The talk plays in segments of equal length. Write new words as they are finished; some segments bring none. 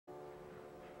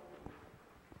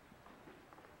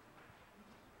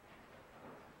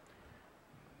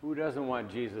Who doesn't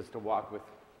want Jesus to walk with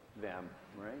them,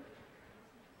 right?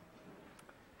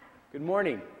 Good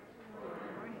morning. Good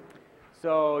morning.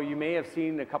 So you may have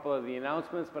seen a couple of the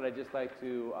announcements, but I'd just like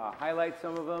to highlight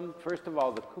some of them. First of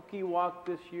all, the cookie walk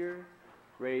this year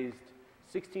raised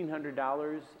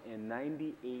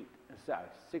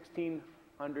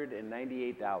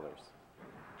 $1,698.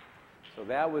 So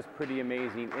that was pretty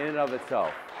amazing in and of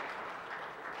itself.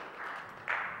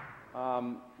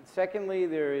 Secondly,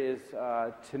 there is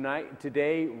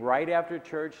today, right after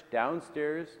church,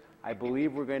 downstairs, I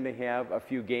believe we're going to have a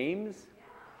few games.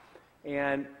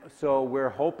 And so we're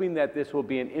hoping that this will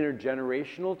be an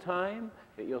intergenerational time,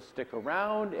 that you'll stick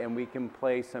around and we can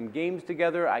play some games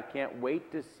together. I can't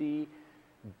wait to see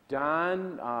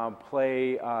Don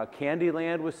play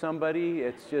Candyland with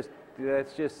somebody.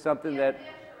 That's just something that...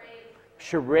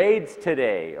 Charades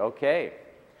today, okay.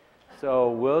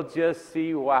 So we'll just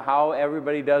see how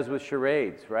everybody does with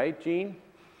charades, right, Gene?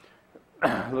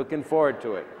 Looking forward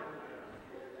to it.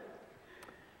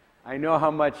 I know how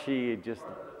much he just...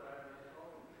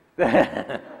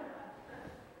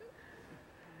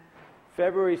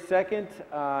 February 2nd,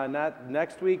 not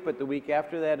next week, but the week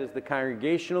after that is the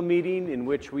congregational meeting in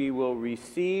which we will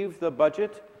receive the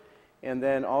budget and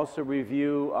then also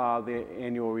review the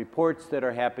annual reports that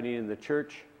are happening in the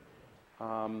church.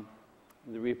 The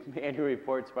annual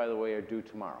reports, by the way, are due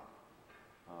tomorrow.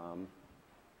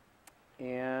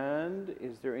 And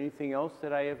is there anything else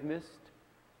that I have missed?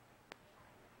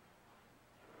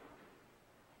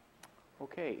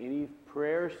 Okay, any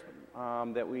prayers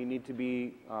that we need to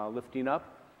be lifting up?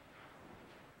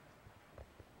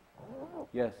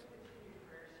 Yes.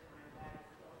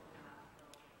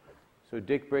 So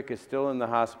Dick Brick is still in the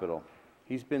hospital.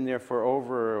 He's been there for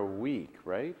over a week,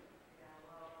 right?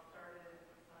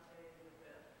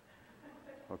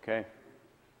 Okay.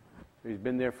 He's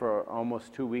been there for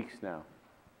almost 2 weeks now.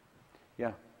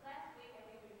 Yeah. Last week, I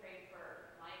think we prayed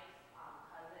for Mike's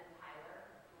cousin,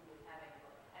 Tyler, who was having a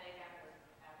headache after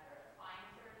a spine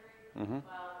surgery. Mm-hmm.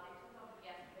 Well, they took him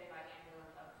yesterday by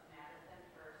ambulance up to Madison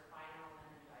for spinal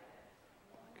meningitis.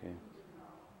 Okay.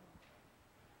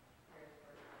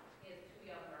 He has 2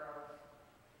 young girls.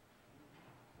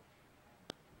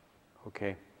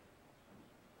 Okay.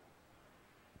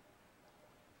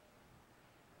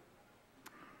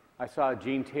 I saw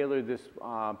Gene Taylor this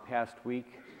past week,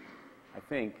 I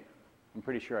think. I'm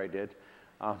pretty sure I did.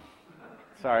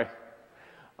 Sorry.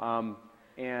 And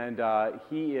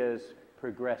he is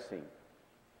progressing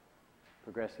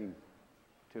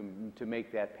to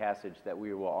make that passage that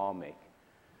we will all make.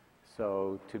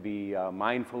 So to be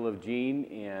mindful of Gene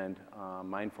and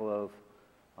mindful of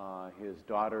his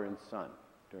daughter and son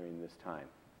during this time.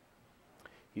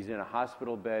 He's in a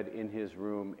hospital bed in his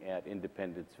room at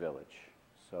Independence Village.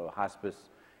 So hospice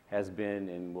has been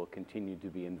and will continue to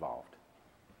be involved.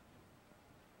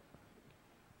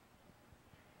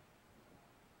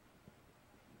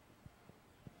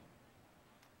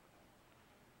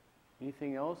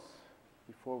 Anything else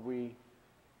before we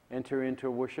enter into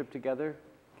worship together?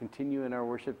 Continue in our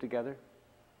worship together?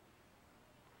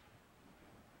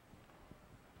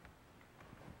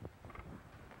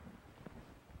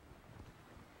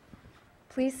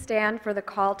 Please stand for the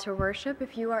call to worship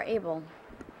if you are able.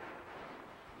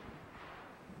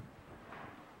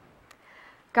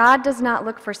 God does not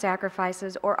look for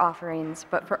sacrifices or offerings,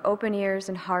 but for open ears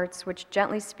and hearts which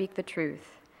gently speak the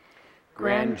truth.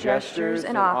 Grand gestures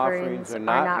and offerings are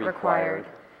not required,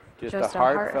 just a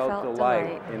heartfelt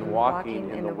delight in walking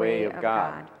in the way of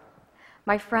God.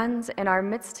 My friends, in our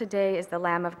midst today is the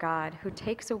Lamb of God, who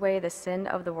takes away the sin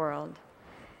of the world.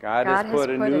 God has put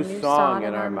a new song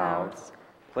in our mouths,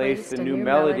 placed a new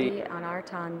melody on our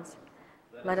tongues.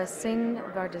 Let us sing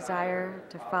of our desire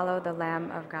to follow the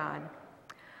Lamb of God.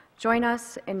 Join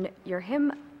us in your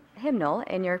hymnal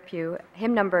in your pew,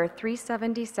 hymn number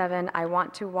 377, I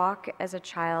Want to Walk as a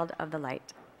Child of the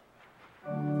Light.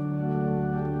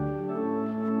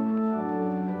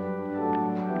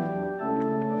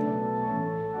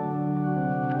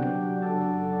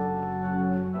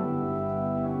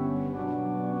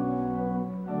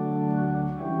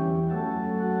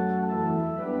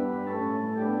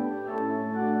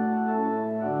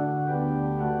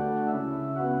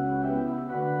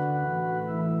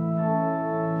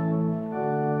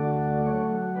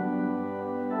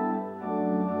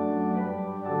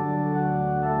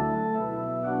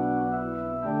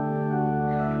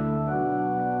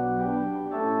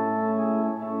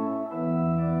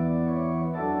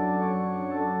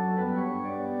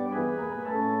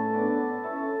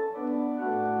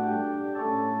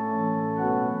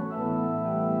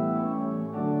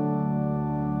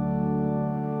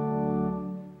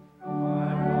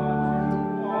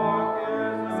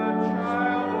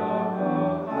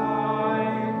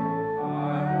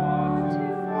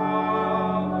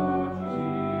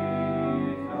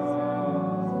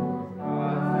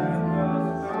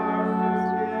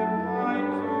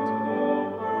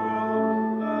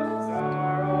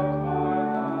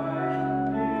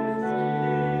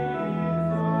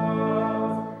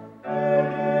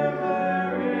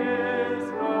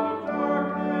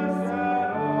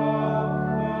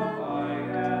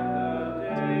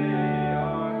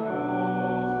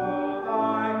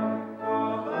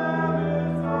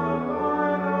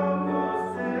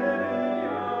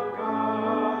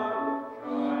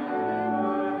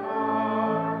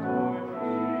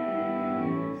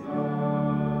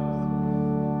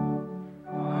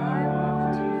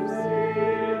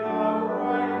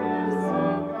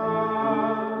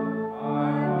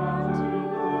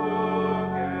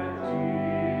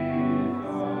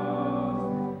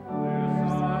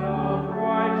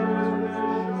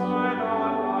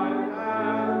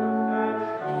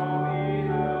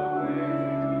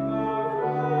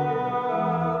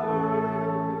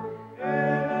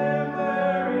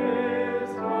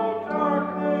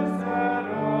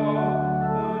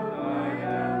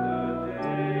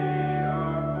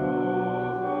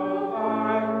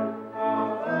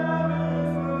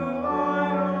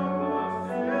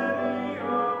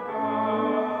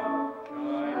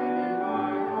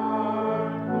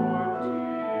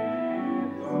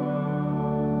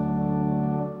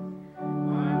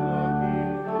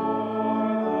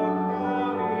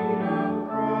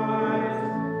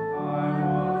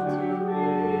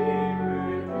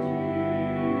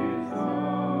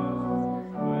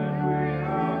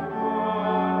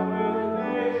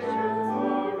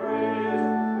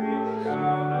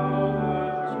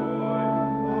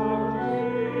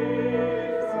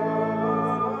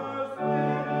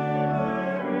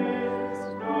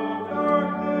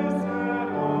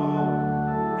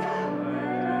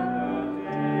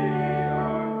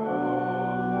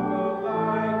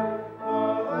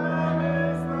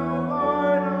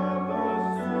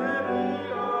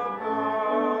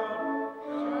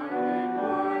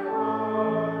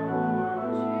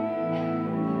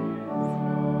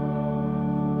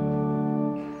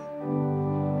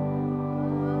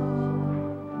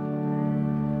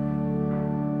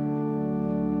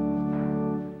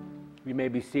 may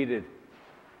be seated.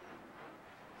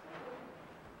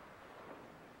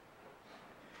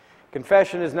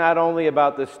 Confession is not only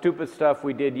about the stupid stuff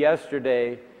we did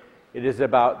yesterday, it is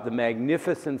about the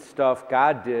magnificent stuff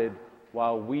God did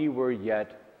while we were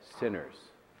yet sinners.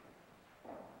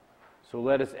 So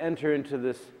let us enter into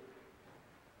this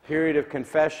period of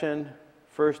confession,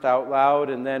 first out loud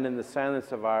and then in the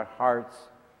silence of our hearts,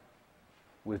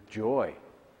 with joy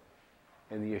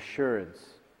and the assurance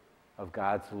of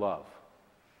God's love.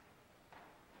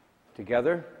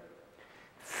 Together,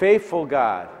 faithful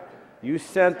God, you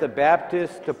sent the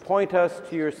Baptist to point us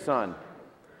to your Son,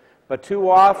 but too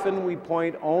often we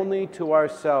point only to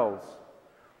ourselves.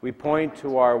 We point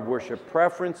to our worship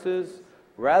preferences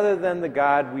rather than the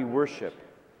God we worship.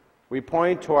 We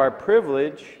point to our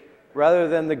privilege rather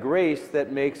than the grace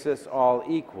that makes us all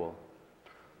equal.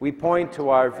 We point to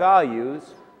our values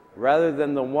rather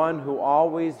than the one who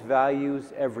always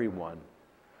values everyone.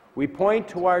 We point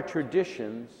to our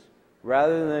traditions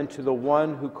rather than to the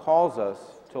one who calls us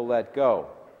to let go.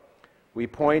 We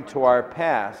point to our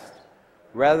past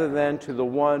rather than to the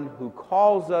one who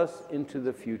calls us into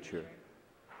the future.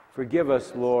 Forgive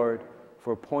us, Lord,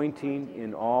 for pointing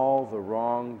in all the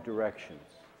wrong directions.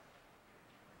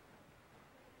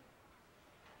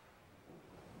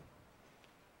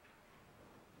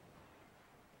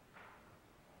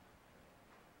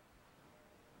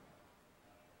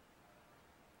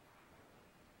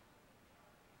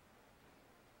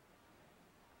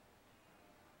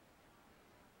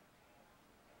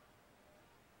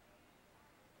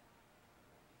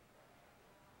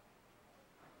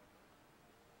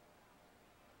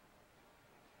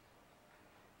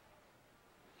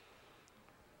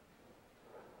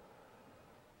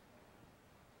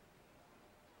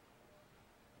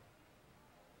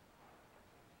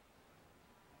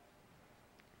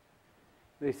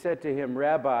 They said to him,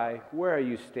 Rabbi, where are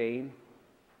you staying?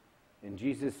 And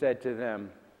Jesus said to them,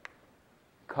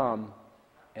 come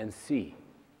and see.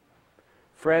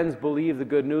 Friends, believe the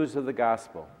good news of the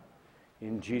gospel.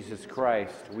 In Jesus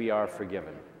Christ, we are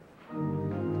forgiven.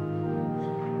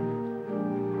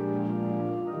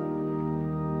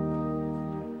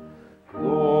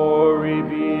 Glory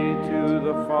be to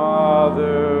the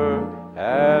Father,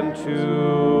 and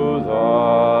to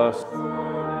the Son,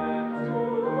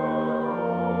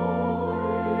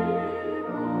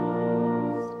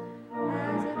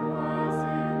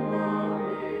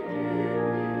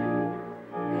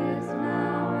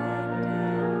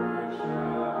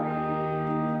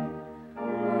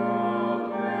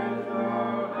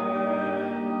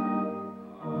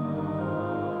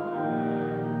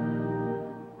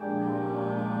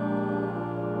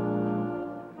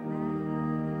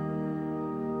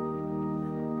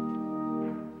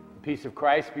 peace of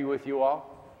Christ be with you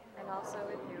all. And also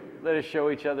with you. Let us show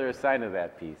each other a sign of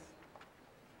that peace.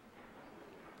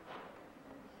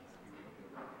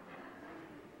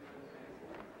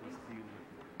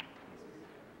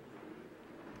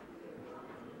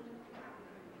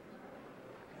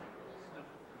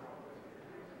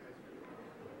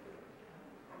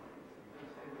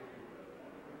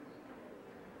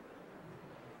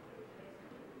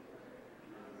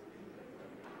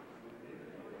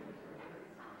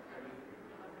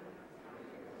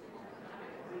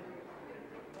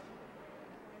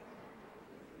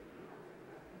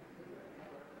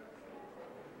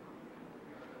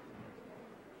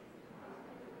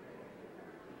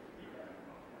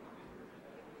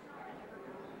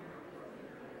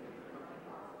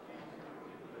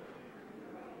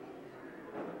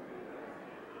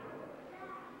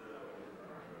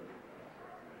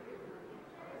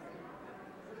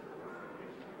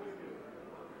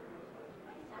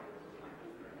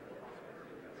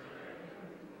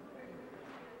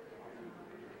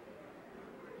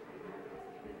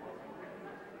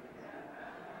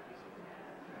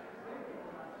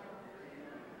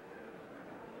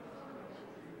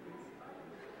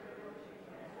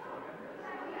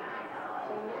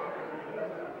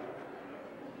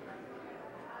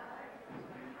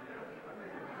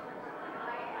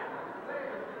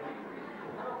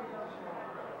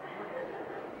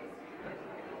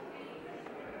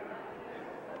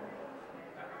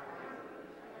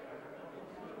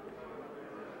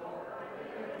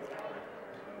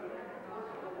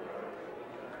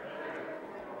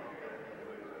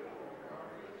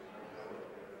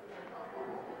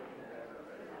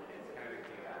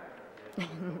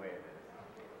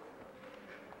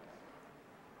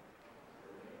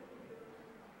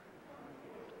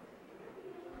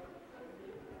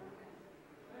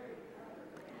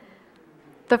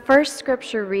 The first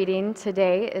scripture reading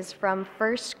today is from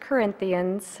 1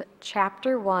 Corinthians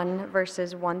chapter 1,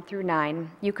 verses 1 through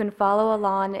 9. You can follow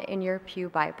along in your pew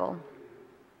Bible.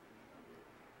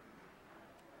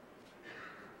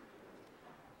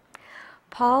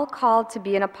 Paul, called to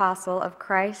be an apostle of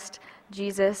Christ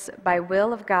Jesus by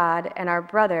will of God, and our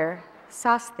brother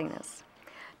Sosthenes,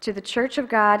 to the church of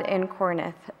God in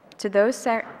Corinth, to those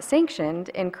sanctioned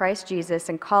in Christ Jesus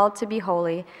and called to be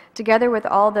holy, together with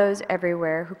all those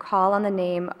everywhere who call on the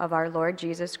name of our Lord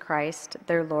Jesus Christ,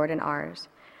 their Lord and ours.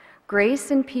 Grace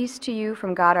and peace to you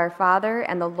from God our Father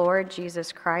and the Lord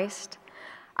Jesus Christ.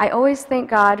 I always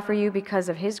thank God for you because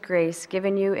of his grace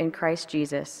given you in Christ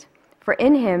Jesus. For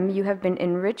in him you have been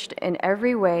enriched in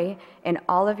every way, in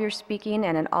all of your speaking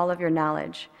and in all of your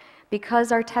knowledge,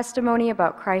 because our testimony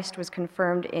about Christ was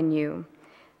confirmed in you.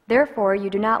 Therefore, you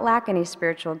do not lack any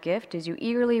spiritual gift as you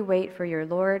eagerly wait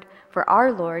for our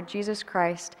Lord Jesus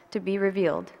Christ to be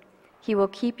revealed. He will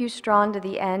keep you strong to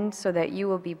the end so that you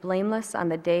will be blameless on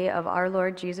the day of our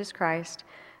Lord Jesus Christ.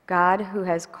 God, who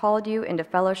has called you into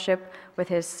fellowship with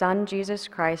his Son, Jesus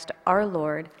Christ, our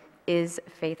Lord, is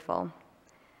faithful.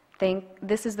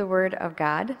 This is the word of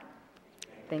God.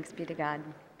 Thanks be to God.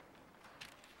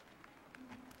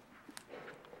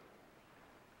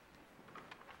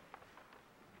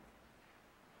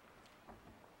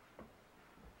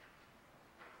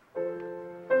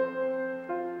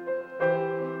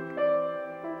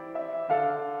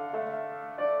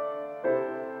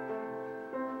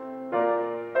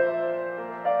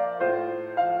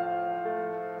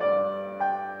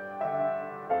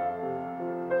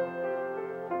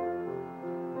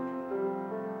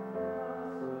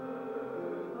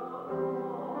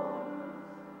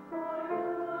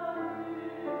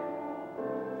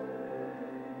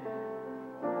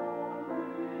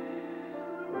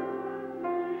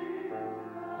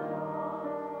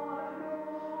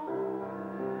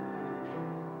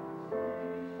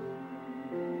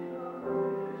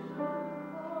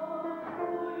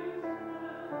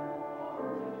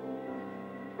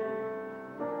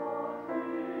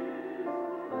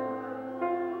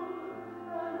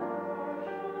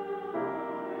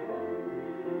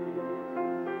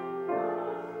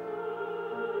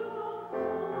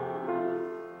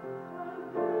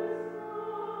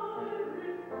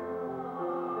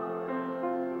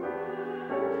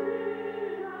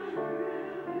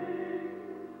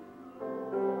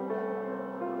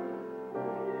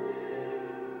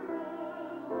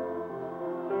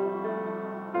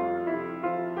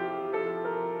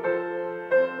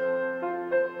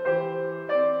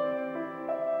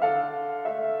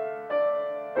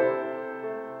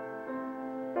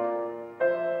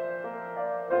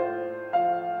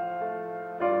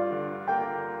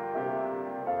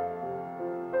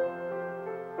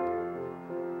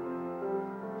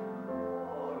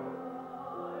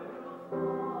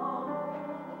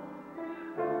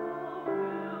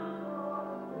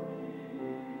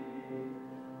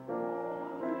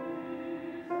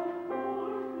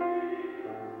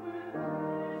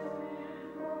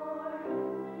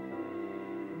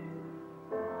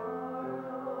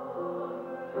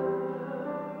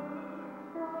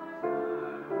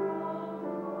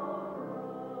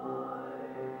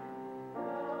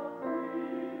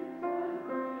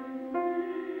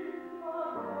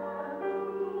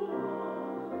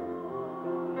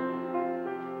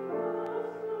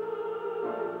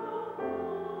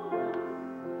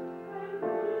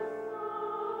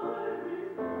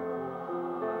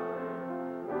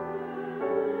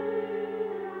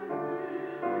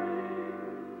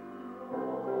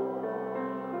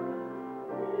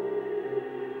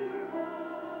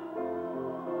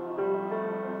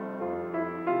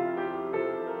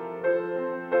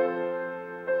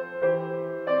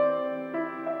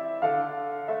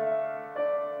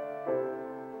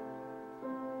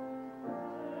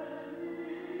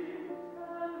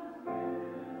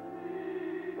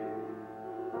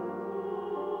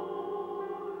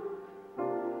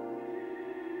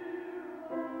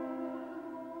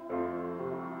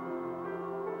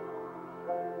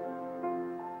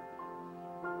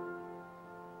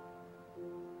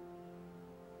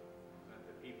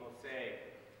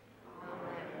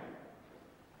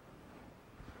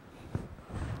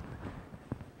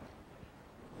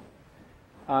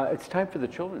 It's time for the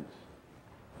children's.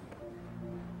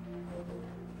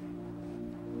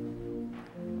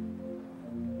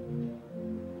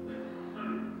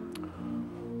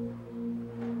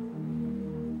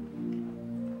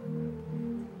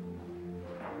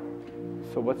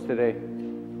 So what's today?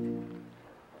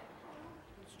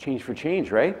 It's change for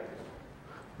change, right?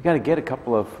 We got to get a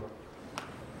couple of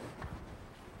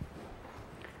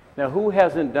Now, who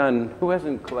hasn't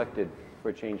collected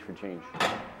for change for change?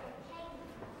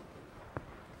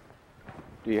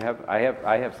 Do you have?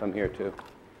 I have some here too.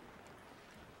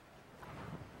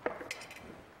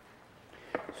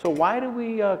 So why do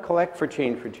we collect for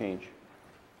change for change?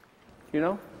 You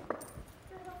know?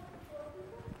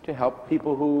 To help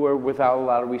people who are without a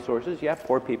lot of resources. Yeah,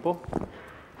 poor people.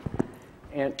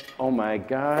 And, oh my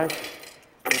gosh.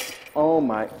 Oh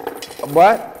my,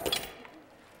 what?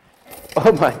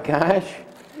 Oh my gosh.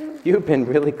 You've been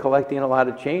really collecting a lot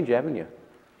of change, haven't you?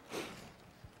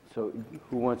 So,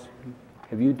 who wants,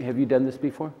 have you done this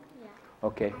before? Yeah.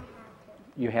 Okay.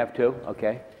 You have to?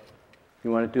 Okay.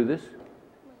 You want to do this?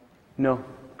 No.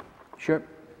 Sure.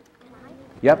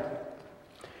 Yep.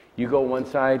 You go one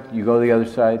side, you go the other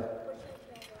side.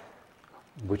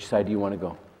 Which side do you want to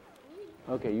go?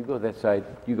 Okay, you go that side,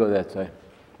 you go that side.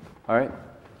 All right?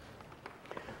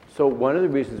 So one of the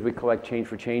reasons we collect change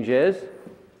for change is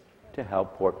to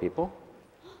help poor people.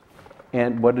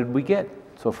 And what did we get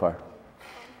so far?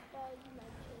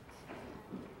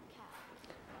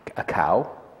 A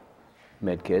cow,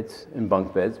 med kits, and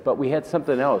bunk beds. But we had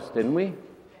something else, didn't we?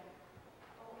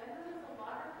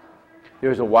 There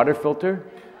was a water filter.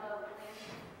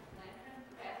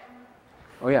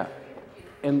 Oh yeah,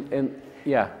 and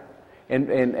yeah,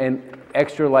 and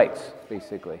extra lights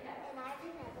basically.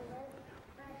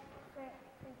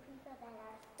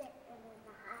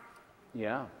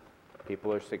 Yeah,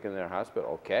 people are sick in their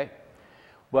hospital. Okay,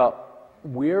 well,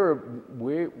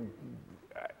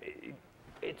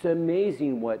 it's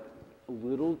amazing what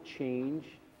little change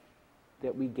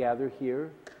that we gather here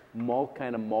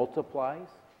kind of multiplies,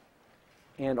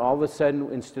 and all of a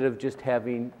sudden, instead of just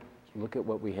having, look at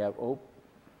what we have. Oh.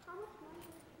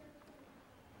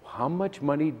 How much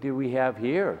money do we have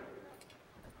here?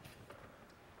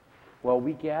 Well,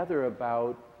 we gather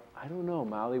about, I don't know,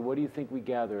 Molly, what do you think we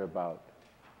gather about?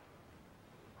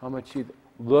 How much you,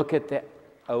 look at that.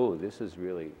 Oh, this is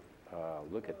really,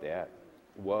 look at that.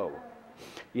 Whoa.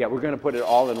 Yeah, we're going to put it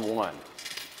all in one.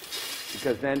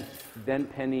 Because then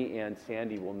Penny and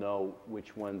Sandy will know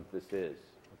which one this is,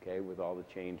 okay, with all the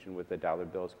change and with the dollar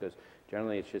bills, because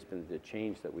generally it's just been the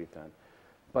change that we've done.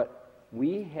 But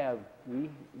we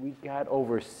got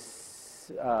over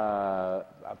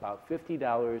about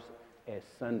 $50 a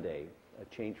Sunday, a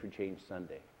change for change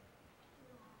Sunday.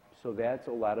 So that's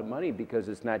a lot of money because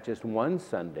it's not just one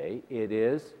Sunday, it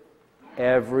is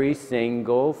every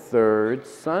single third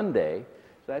Sunday.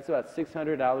 So that's about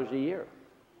 $600 a year.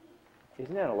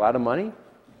 Isn't that a lot of money?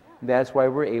 That's why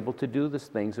we're able to do the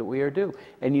things that we are doing.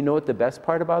 And you know what the best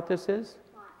part about this is?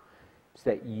 It's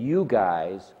that you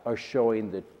guys are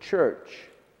showing the church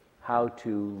how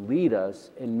to lead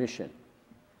us in mission,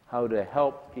 how to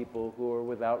help people who are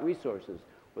without resources,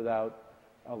 without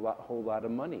whole lot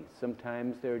of money.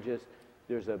 Sometimes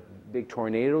there's a big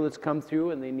tornado that's come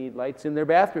through and they need lights in their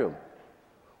bathroom.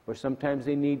 Or sometimes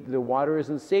the water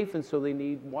isn't safe and so they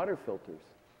need water filters.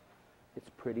 It's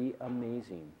pretty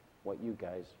amazing what you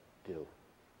guys do.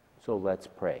 So let's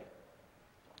pray.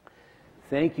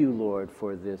 Thank you, Lord,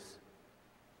 for this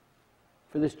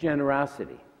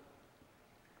generosity,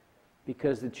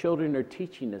 because the children are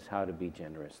teaching us how to be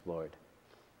generous, Lord,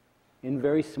 in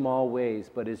very small ways.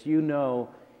 But as you know,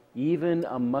 even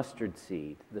a mustard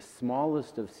seed, the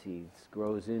smallest of seeds,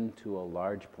 grows into a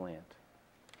large plant.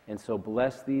 And so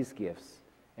bless these gifts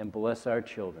and bless our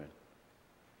children,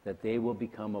 that they will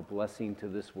become a blessing to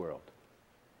this world.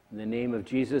 In the name of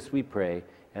Jesus we pray,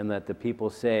 and let the people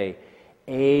say,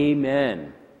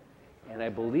 Amen. And I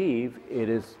believe it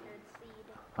is...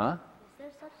 Huh? Is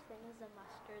there such thing as a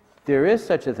mustard seed? There is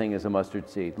such a thing as a mustard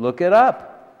seed. Look it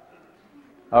up.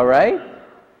 All right?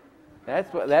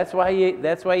 That's why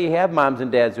you have moms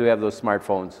and dads who have those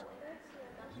smartphones.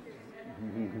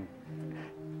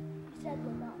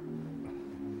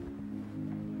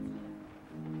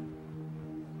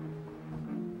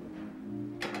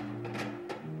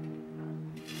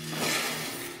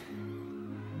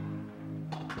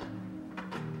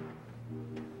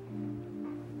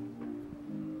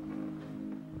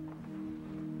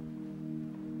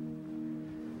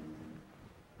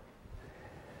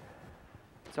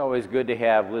 It's always good to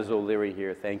have Liz O'Leary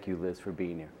here. Thank you, Liz, for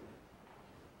being here.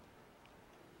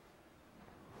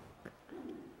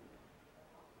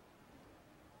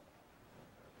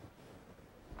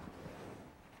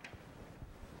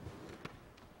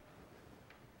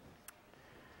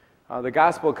 The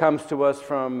gospel comes to us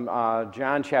from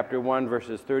John chapter 1,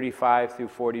 verses 35 through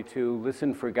 42.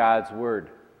 Listen for God's word.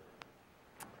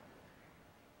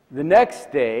 The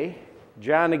next day,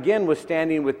 John again was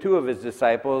standing with two of his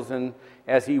disciples, and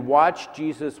as he watched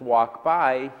Jesus walk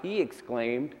by, he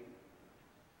exclaimed,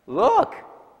 Look,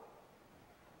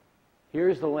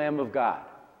 here's the Lamb of God.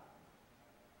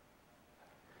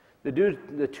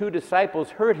 The two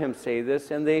disciples heard him say this,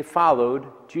 and they followed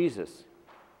Jesus.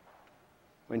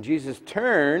 When Jesus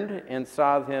turned and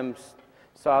saw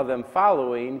them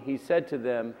following, he said to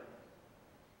them,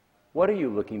 "What are you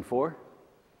looking for?"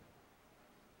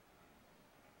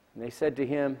 And they said to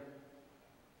him,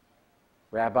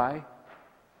 "Rabbi,"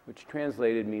 which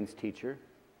translated means teacher,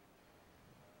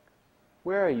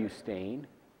 "where are you staying?"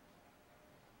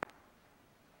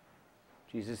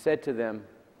 Jesus said to them,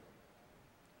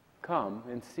 "Come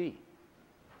and see."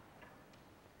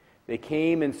 They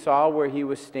came and saw where he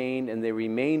was staying, and they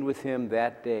remained with him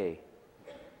that day.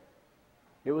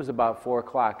 It was about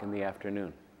 4:00 in the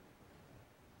afternoon.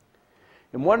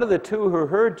 And one of the two who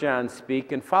heard John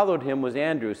speak and followed him was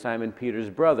Andrew, Simon Peter's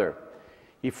brother.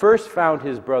 He first found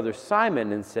his brother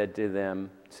Simon and said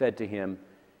to him,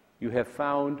 "You have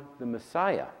found the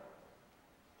Messiah,"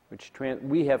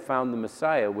 we have found the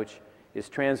Messiah, which is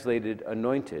translated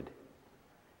anointed.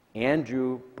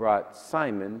 Andrew brought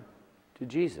Simon to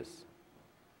Jesus,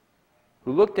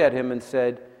 who looked at him and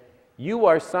said, "You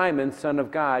are Simon, son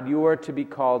of God. You are to be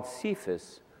called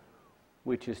Cephas,"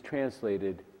 which is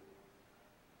translated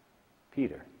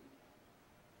Peter,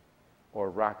 or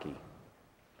Rocky.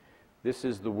 This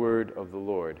is the word of the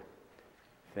Lord.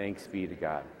 Thanks be to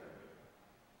God.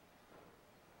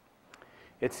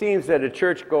 It seems that a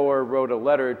churchgoer wrote a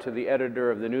letter to the editor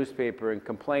of the newspaper and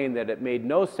complained that it made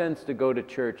no sense to go to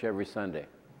church every Sunday.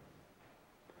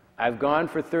 "I've gone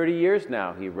for 30 years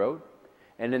now," he wrote,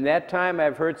 "and in that time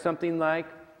I've heard something like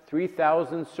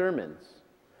 3,000 sermons.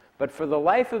 But for the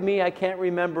life of me, I can't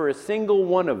remember a single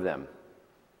one of them.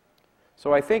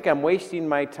 So I think I'm wasting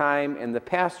my time, and the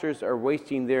pastors are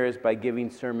wasting theirs by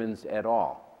giving sermons at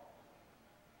all."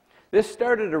 This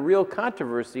started a real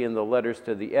controversy in the letters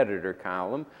to the editor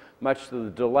column, much to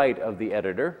the delight of the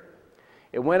editor.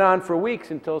 It went on for weeks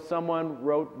until someone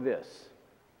wrote this: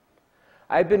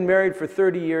 "I've been married for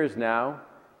 30 years now.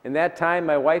 In that time,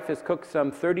 my wife has cooked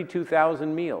some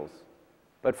 32,000 meals.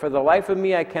 But for the life of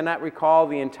me, I cannot recall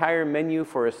the entire menu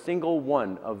for a single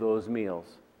one of those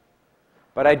meals.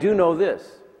 But I do know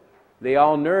this: they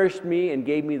all nourished me and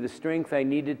gave me the strength I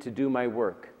needed to do my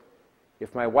work.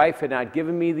 If my wife had not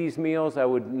given me these meals, I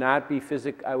would be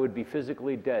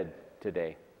physically dead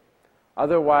today.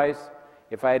 Otherwise,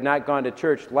 if I had not gone to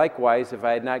church, likewise, if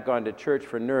I had not gone to church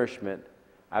for nourishment,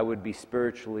 I would be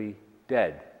spiritually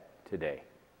dead today."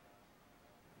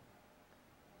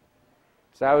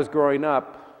 As I was growing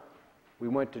up, we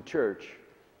went to church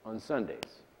on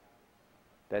Sundays.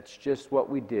 That's just what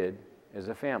we did as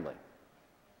a family.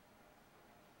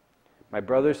 My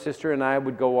brother, sister, and I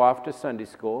would go off to Sunday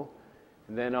school,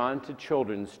 and then on to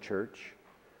children's church.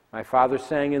 My father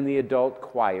sang in the adult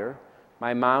choir.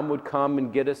 My mom would come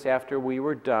and get us after we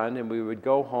were done, and we would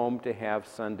go home to have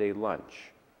Sunday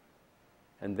lunch.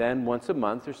 And then once a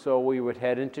month or so, we would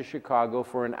head into Chicago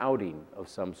for an outing of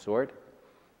some sort,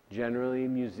 generally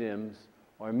museums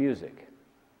or music.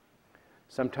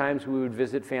 Sometimes we would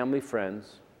visit family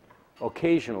friends.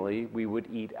 Occasionally, we would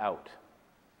eat out.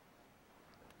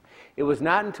 It was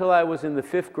not until I was in the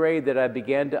 5th grade that I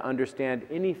began to understand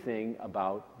anything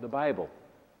about the Bible.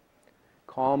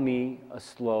 Call me a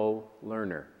slow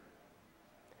learner.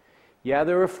 Yeah,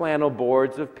 there were flannel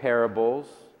boards of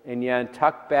parables, and yet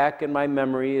tucked back in my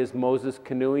memory is Moses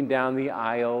canoeing down the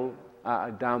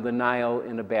Nile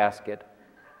in a basket.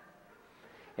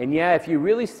 And yeah, if you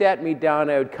really sat me down,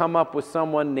 I would come up with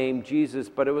someone named Jesus,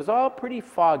 but it was all pretty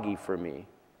foggy for me.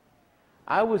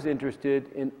 I was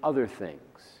interested in other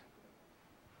things.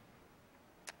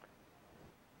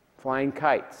 Flying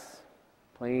kites,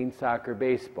 playing soccer,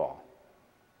 baseball,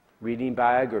 reading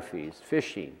biographies,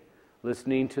 fishing,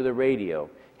 listening to the radio,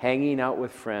 hanging out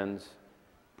with friends,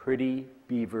 pretty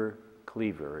Beaver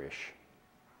Cleaver-ish.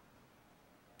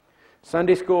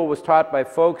 Sunday school was taught by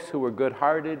folks who were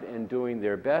good-hearted and doing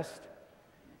their best.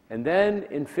 And then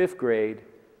in 5th grade,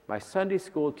 my Sunday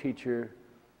school teacher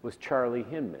was Charlie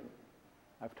Hinman.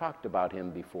 I've talked about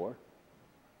him before.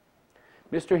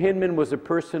 Mr. Hinman was a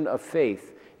person of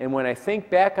faith, and when I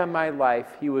think back on my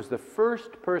life, he was the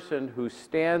first person who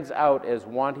stands out as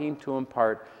wanting to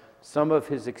impart some of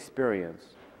his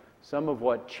experience, some of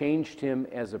what changed him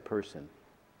as a person.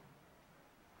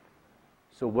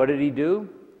 So what did he do?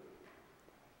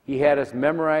 He had us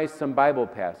memorize some Bible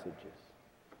passages.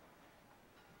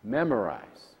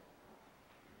 Memorize.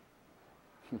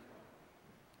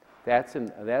 That's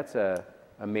an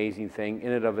amazing thing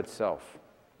in and of itself.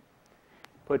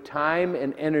 Put time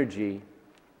and energy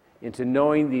into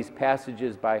knowing these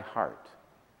passages by heart.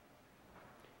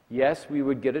 Yes, we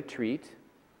would get a treat,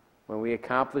 when we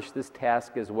accomplished this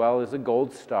task as well as a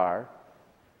gold star.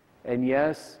 And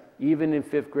yes, even in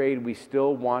 5th grade, we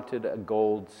still wanted a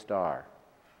gold star.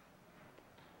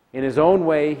 In his own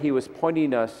way, he was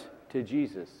pointing us to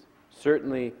Jesus,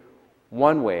 certainly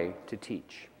one way to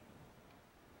teach.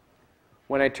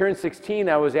 When I turned 16,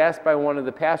 I was asked by one of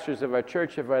the pastors of our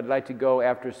church if I'd like to go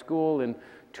after school and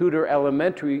tutor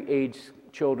elementary age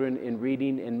children in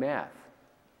reading and math.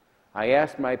 I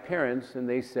asked my parents, and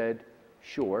they said,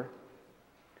 sure.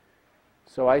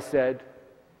 So I said,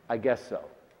 I guess so.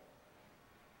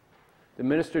 The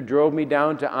minister drove me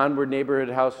down to Onward Neighborhood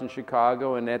House in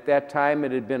Chicago, and at that time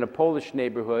it had been a Polish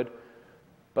neighborhood,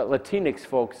 but Latinx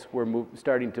folks were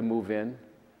starting to move in,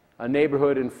 a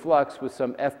neighborhood in flux with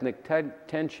some ethnic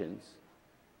tensions.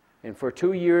 And for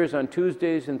 2 years, on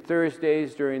Tuesdays and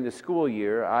Thursdays during the school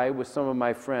year, I, with some of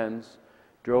my friends,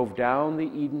 drove down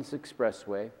the Edens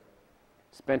Expressway,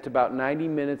 spent about 90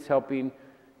 minutes helping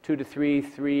 2 to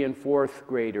 3 and 4th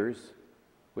graders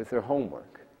with their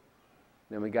homework.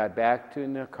 Then we got back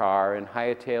in the car and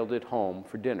hightailed it home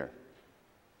for dinner.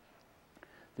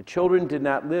 The children did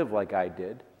not live like I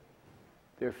did.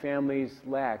 Their families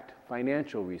lacked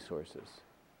financial resources.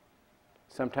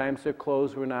 Sometimes their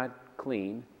clothes were not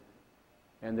clean,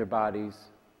 and their bodies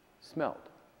smelled.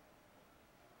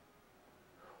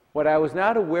 What I was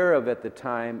not aware of at the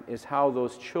time is how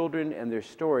those children and their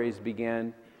stories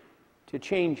began to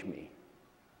change me,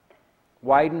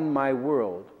 widen my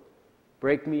world,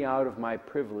 break me out of my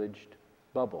privileged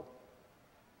bubble,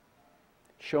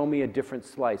 show me a different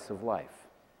slice of life.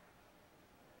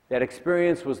 That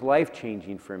experience was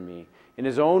life-changing for me. In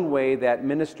his own way, that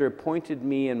minister pointed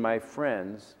me and my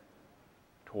friends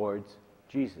towards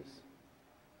Jesus.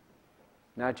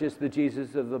 Not just the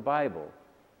Jesus of the Bible,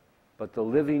 but the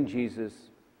living Jesus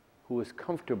who is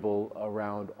comfortable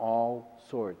around all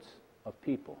sorts of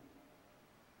people.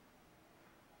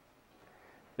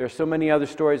 There are so many other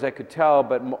stories I could tell,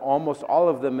 but almost all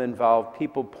of them involve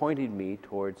people pointing me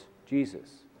towards Jesus.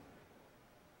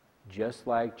 Just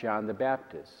like John the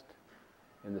Baptist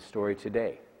in the story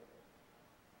today.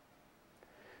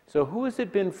 So who has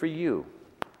it been for you?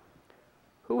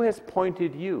 Who has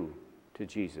pointed you to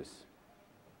Jesus?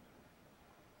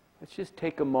 Let's just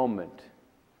take a moment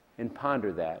and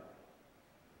ponder that.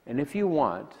 And if you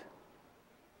want,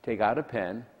 take out a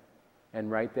pen and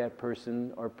write that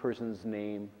person or person's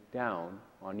name down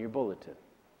on your bulletin.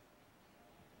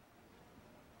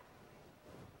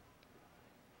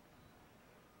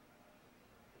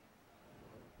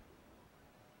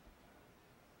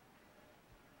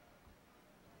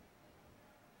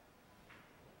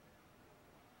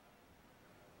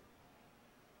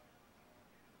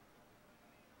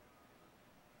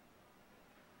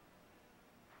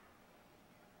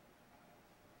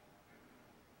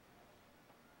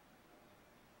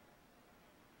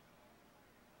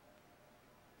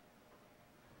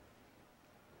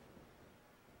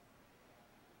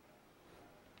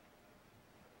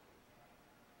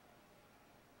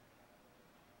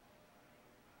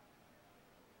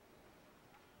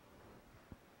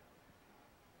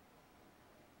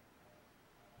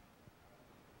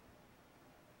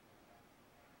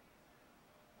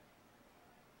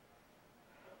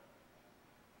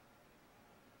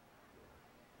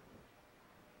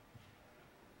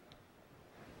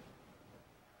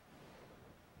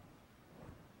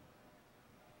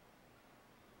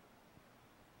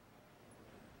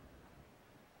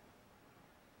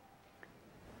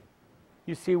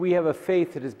 You see, we have a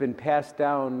faith that has been passed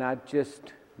down not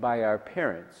just by our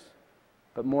parents,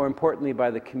 but more importantly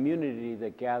by the community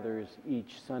that gathers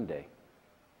each Sunday.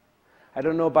 I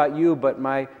don't know about you, but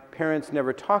my parents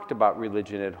never talked about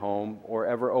religion at home or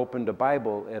ever opened a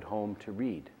Bible at home to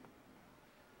read.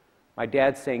 My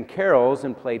dad sang carols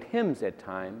and played hymns at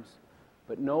times,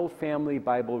 but no family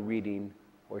Bible reading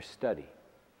or study.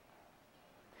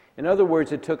 In other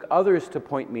words, it took others to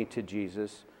point me to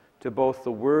Jesus, to both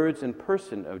the words and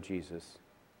person of Jesus.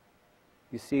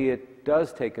 You see, it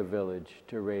does take a village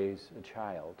to raise a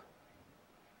child.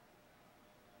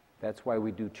 That's why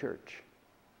we do church.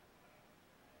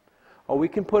 Oh, we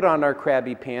can put on our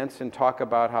crabby pants and talk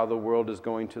about how the world is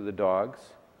going to the dogs,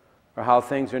 or how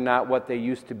things are not what they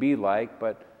used to be like,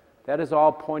 but that is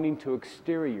all pointing to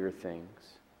exterior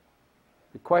things.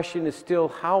 The question is still,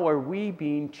 how are we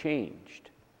being changed?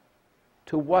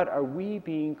 To what are we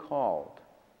being called?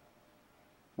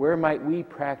 Where might we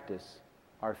practice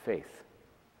our faith?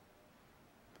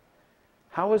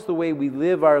 How is the way we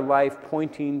live our life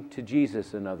pointing to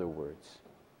Jesus, in other words?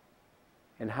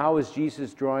 And how is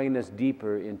Jesus drawing us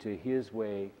deeper into his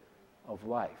way of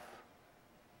life?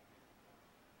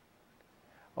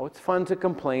 Oh, it's fun to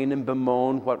complain and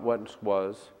bemoan what once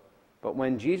was. But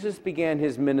when Jesus began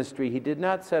his ministry, he did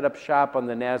not set up shop on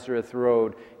the Nazareth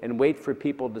Road and wait for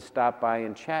people to stop by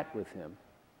and chat with him.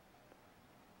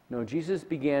 No, Jesus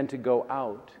began to go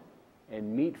out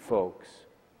and meet folks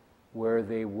where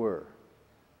they were.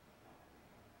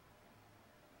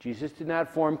 Jesus did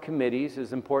not form committees,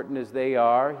 as important as they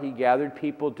are. He gathered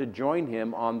people to join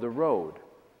him on the road.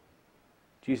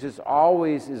 Jesus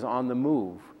always is on the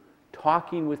move,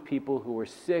 talking with people who are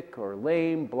sick or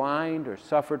lame, blind, or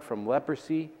suffered from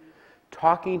leprosy,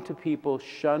 talking to people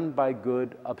shunned by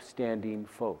good, upstanding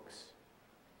folks.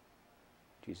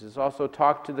 Jesus also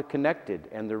talked to the connected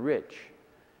and the rich,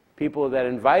 people that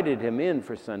invited him in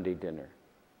for Sunday dinner.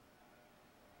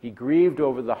 He grieved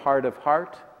over the hard of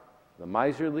heart, the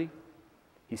miserly.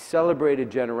 He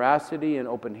celebrated generosity and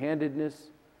open-handedness.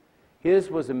 His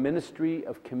was a ministry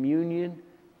of communion,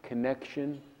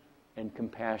 connection, and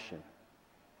compassion.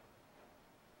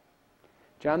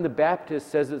 John the Baptist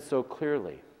says it so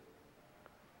clearly.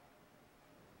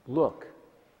 Look,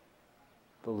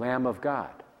 the Lamb of God.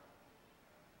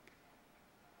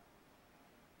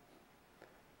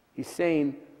 He's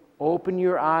saying, open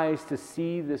your eyes to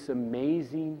see this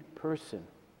amazing person.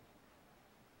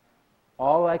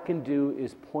 All I can do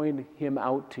is point him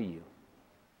out to you.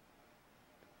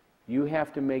 You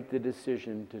have to make the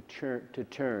decision to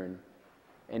turn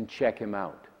and check him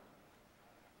out.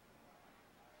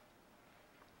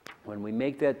 When we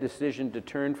make that decision to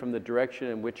turn from the direction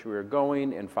in which we are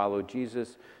going and follow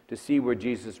Jesus to see where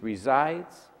Jesus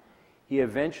resides, he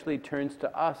eventually turns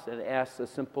to us and asks a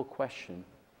simple question.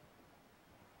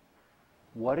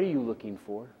 What are you looking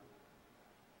for?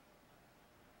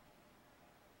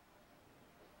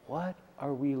 What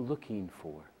are we looking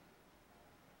for?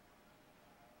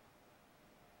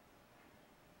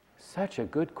 Such a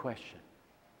good question.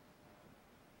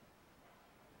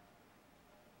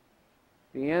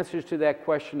 The answers to that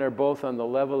question are both on the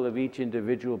level of each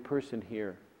individual person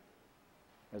here,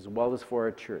 as well as for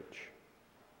our church.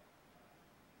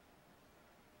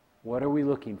 What are we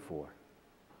looking for?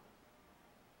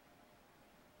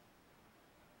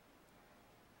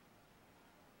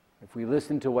 If we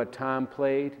listen to what Tom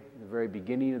played at the very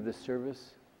beginning of the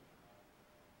service,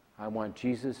 I want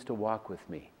Jesus to walk with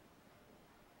me.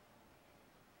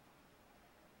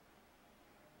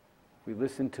 If we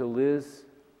listen to Liz,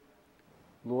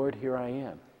 Lord, here I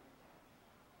am.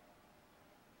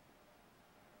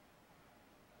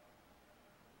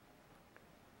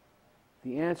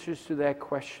 The answers to that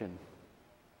question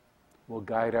will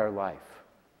guide our life.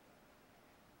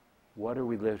 What are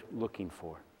we looking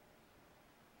for?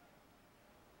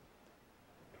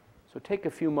 So take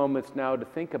a few moments now to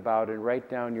think about and write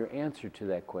down your answer to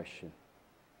that question.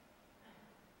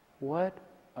 What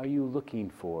are you looking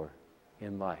for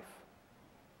in life?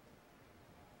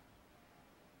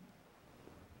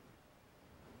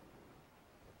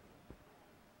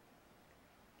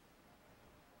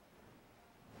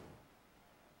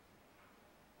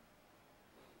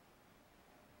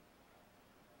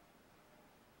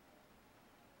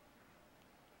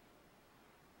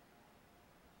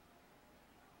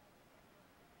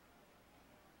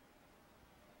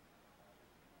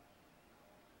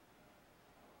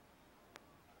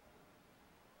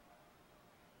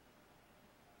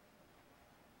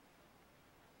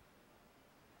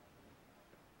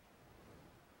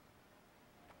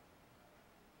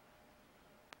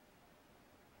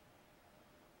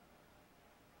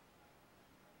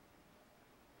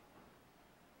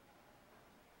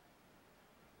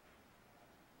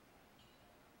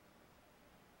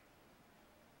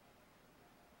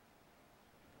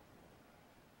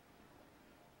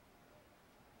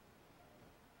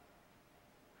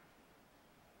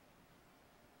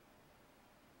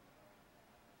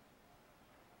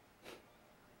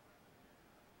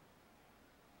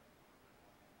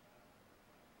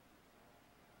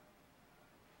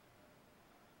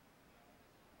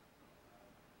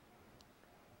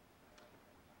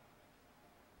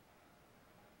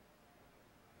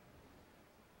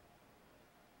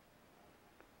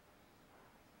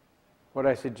 What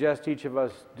I suggest each of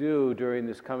us do during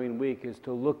this coming week is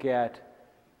to look at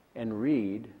and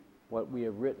read what we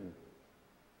have written.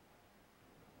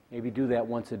 Maybe do that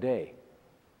once a day.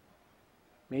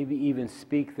 Maybe even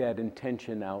speak that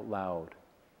intention out loud,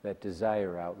 that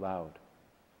desire out loud.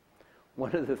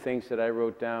 One of the things that I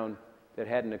wrote down that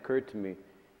hadn't occurred to me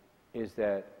is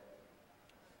that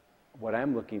what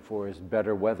I'm looking for is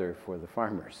better weather for the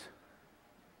farmers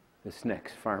this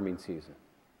next farming season.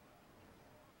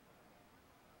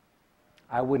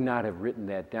 I would not have written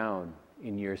that down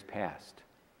in years past.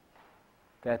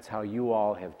 That's how you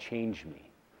all have changed me.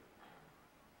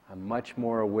 I'm much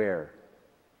more aware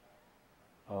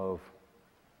of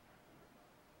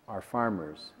our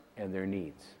farmers and their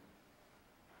needs.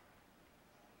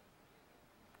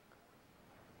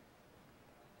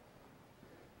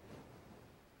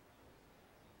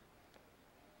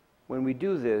 When we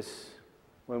do this,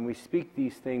 when we speak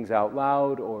these things out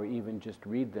loud or even just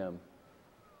read them,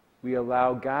 we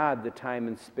allow God the time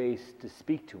and space to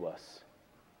speak to us.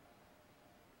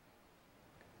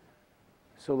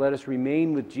 So let us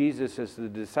remain with Jesus as the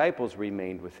disciples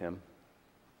remained with him.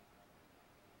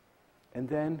 And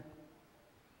then,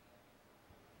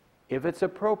 if it's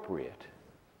appropriate,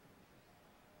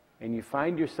 and you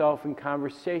find yourself in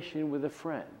conversation with a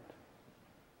friend,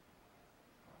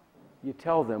 you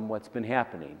tell them what's been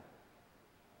happening,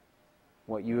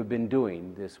 what you have been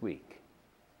doing this week.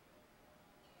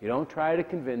 You don't try to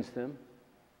convince them.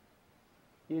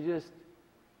 You just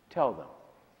tell them.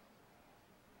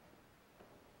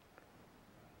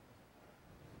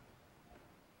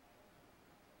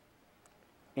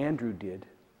 Andrew did.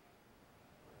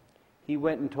 He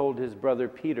went and told his brother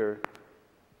Peter,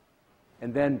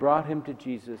 and then brought him to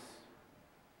Jesus,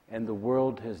 and the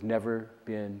world has never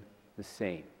been the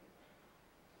same.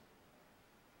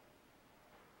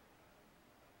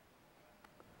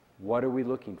 What are we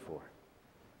looking for?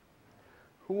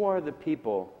 Who are the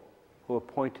people who have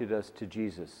pointed us to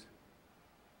Jesus?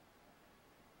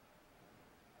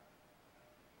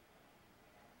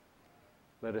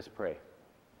 Let us pray.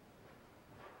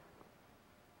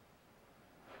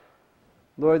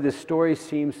 Lord, this story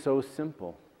seems so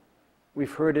simple.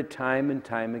 We've heard it time and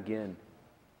time again.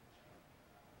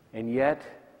 And yet,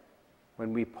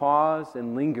 when we pause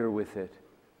and linger with it,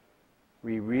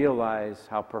 we realize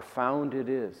how profound it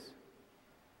is.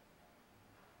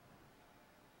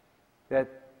 That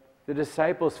the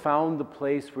disciples found the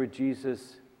place where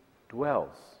Jesus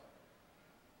dwells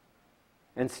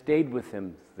and stayed with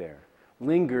him there,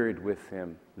 lingered with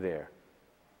him there.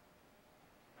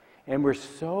 And were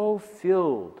so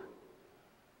filled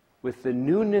with the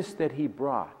newness that he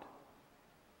brought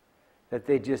that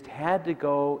they just had to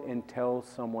go and tell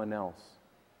someone else.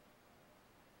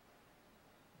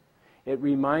 It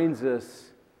reminds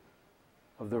us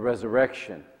of the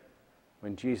resurrection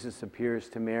when Jesus appears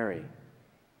to Mary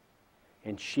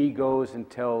and she goes and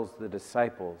tells the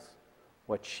disciples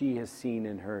what she has seen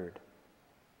and heard.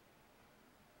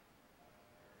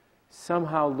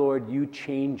 Somehow, Lord, you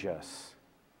change us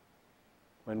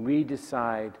when we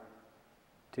decide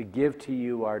to give to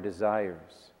you our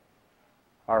desires,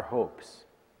 our hopes.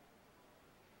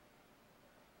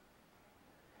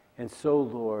 And so,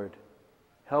 Lord,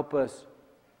 help us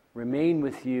remain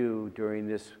with you during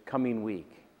this coming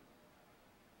week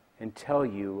and tell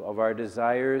you of our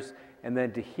desires and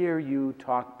then to hear you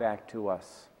talk back to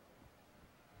us.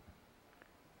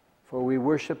 For we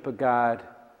worship a God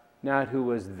not who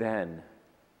was then,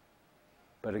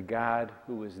 but a God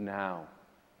who is now.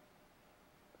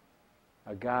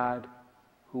 A God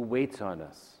who waits on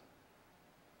us.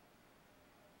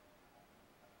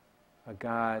 A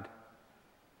God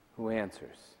who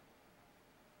answers.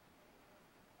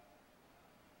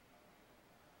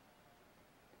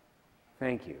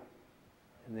 Thank you.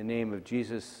 In the name of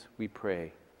Jesus we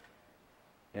pray,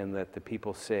 and let the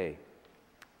people say,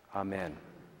 Amen.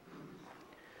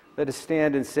 Let us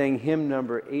stand and sing hymn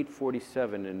number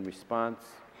 847 in response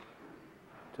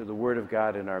to the Word of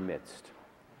God in our midst.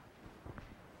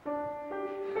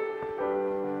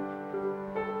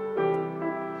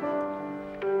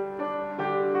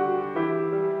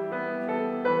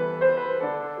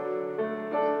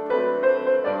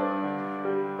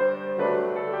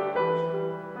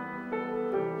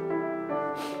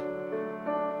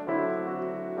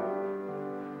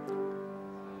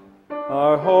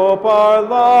 Our hope, our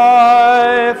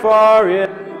life, are in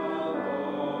the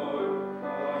Lord.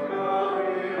 Our God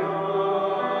we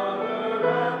honor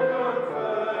and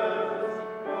confess.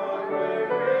 Our great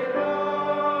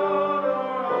Redeemer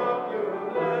of your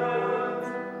lands,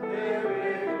 if we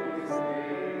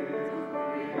sing,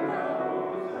 we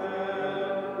now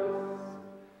possess.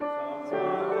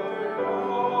 Some other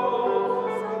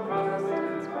goals, some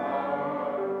trusted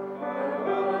power,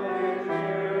 are what they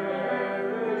cherish.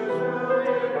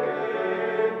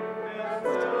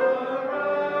 Still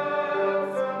around.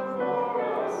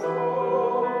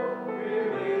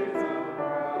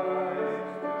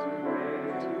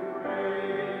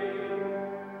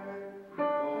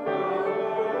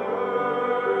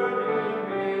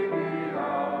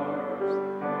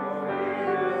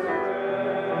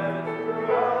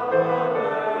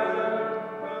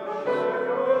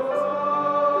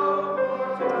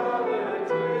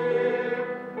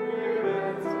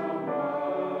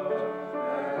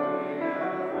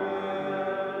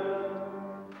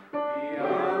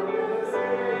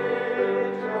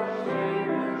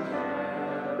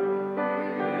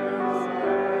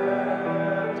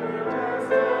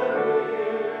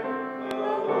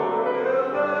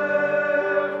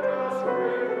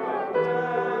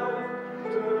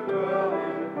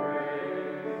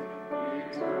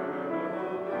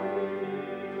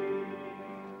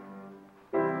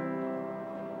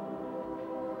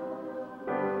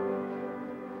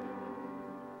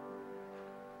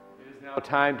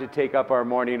 time to take up our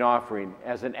morning offering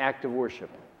as an act of worship.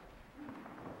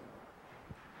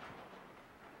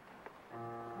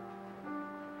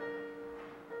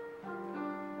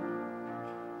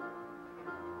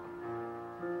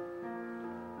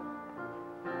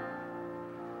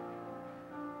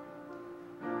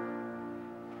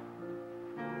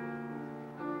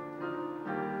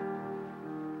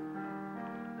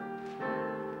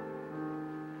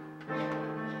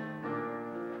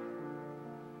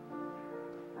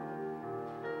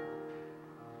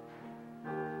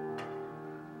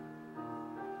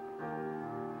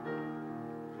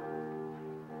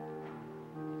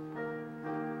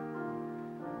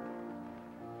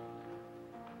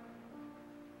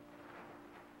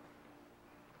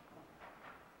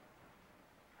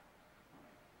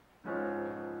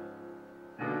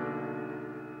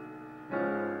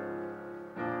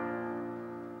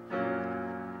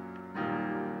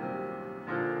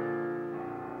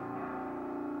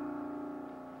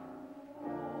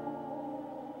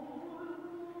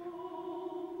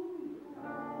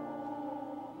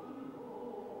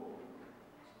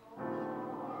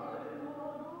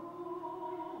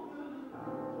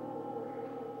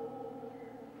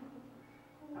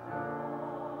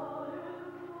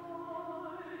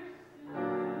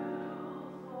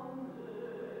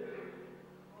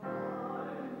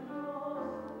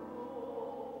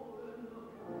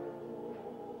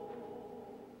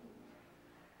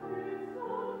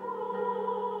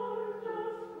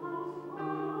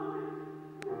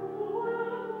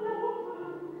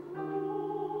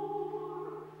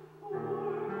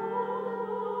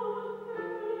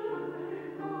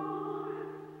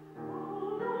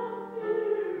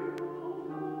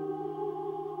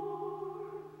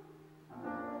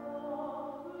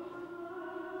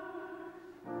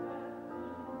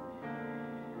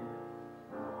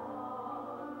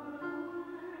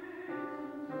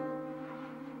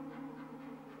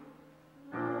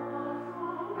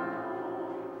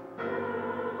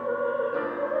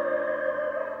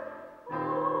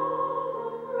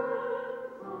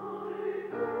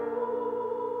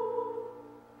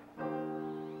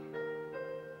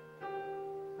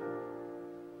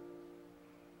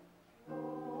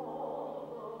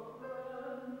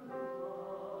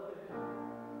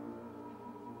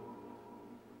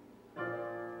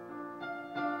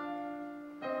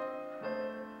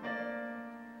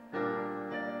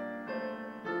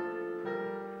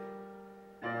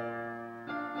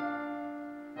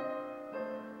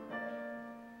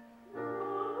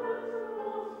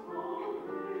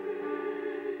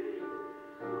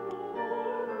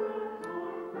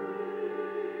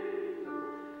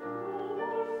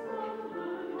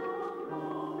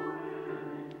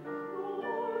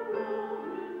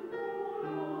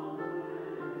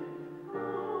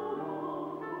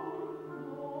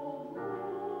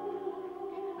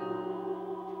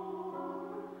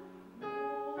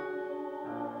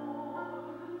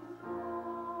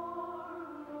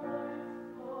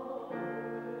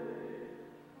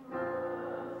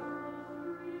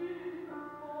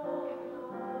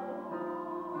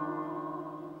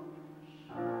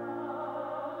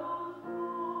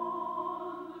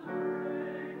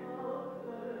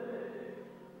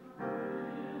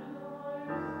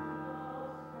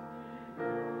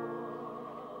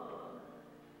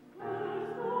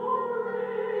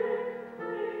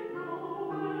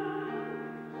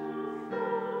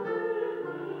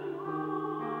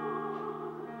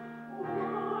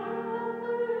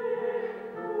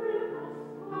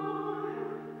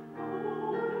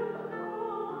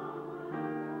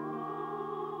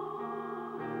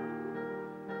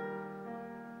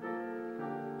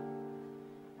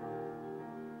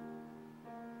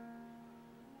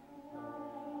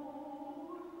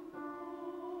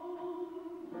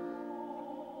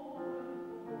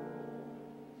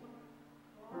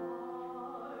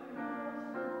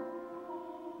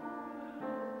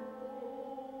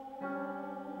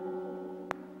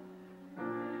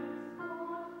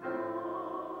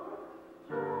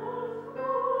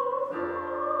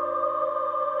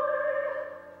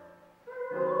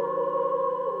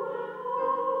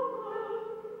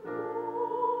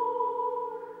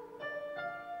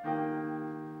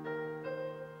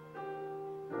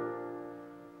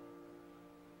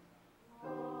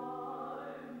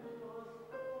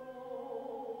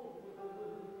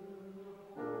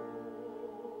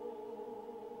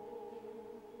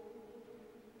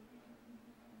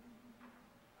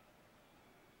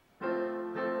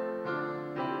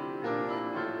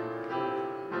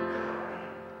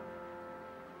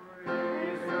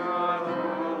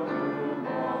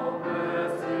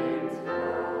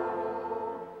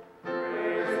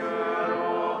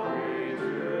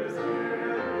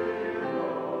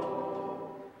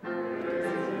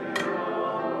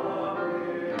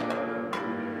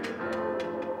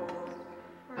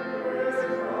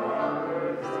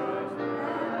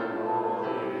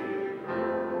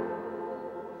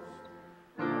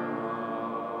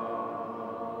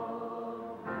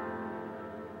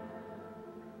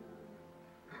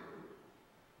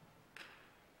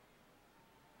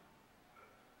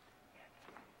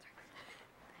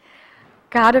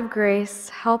 God of grace,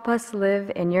 help us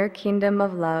live in your kingdom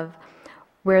of love,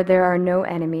 where there are no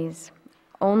enemies,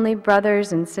 only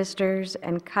brothers and sisters,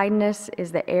 and kindness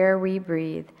is the air we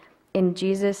breathe. In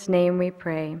Jesus' name we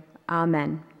pray.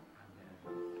 Amen.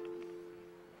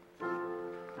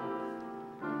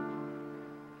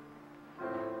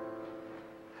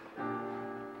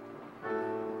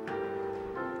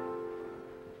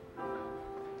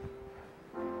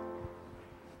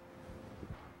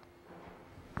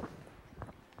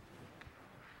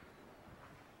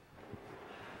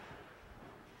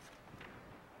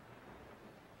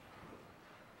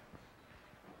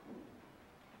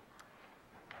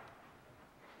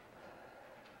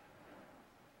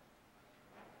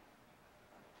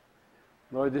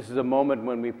 Lord, this is a moment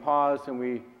when we pause and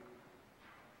we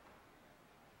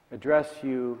address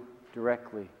you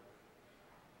directly.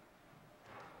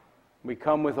 We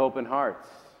come with open hearts,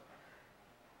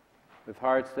 with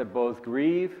hearts that both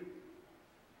grieve,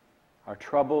 are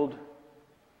troubled,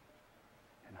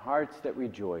 and hearts that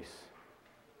rejoice.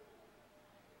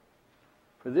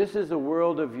 For this is a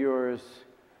world of yours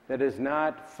that is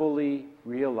not fully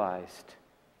realized,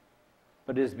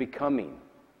 but is becoming.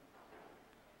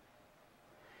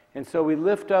 And so we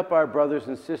lift up our brothers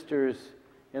and sisters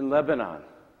in Lebanon,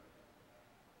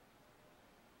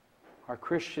 our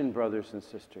Christian brothers and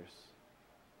sisters,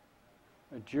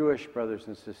 our Jewish brothers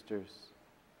and sisters,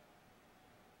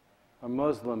 our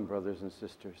Muslim brothers and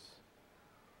sisters,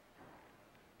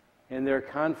 in their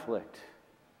conflict.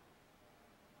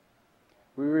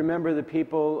 We remember the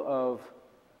people of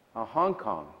Hong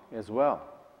Kong as well,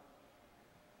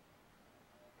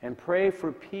 and pray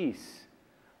for peace,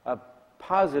 a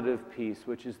positive peace,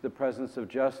 which is the presence of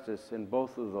justice in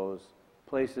both of those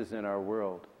places in our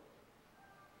world.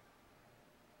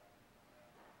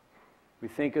 We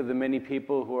think of the many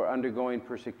people who are undergoing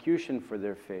persecution for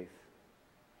their faith,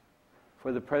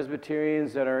 for the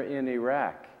Presbyterians that are in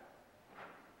Iraq.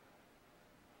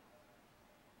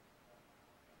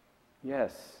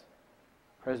 Yes,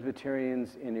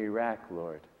 Presbyterians in Iraq,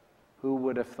 Lord. Who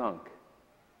would have thunk?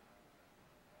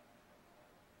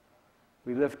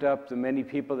 We lift up the many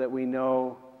people that we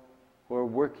know who are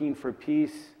working for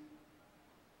peace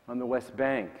on the West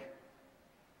Bank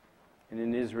and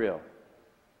in Israel.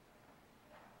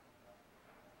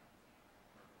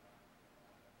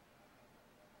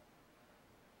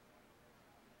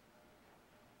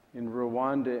 In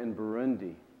Rwanda and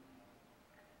Burundi.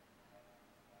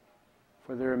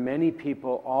 For there are many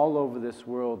people all over this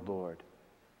world, Lord,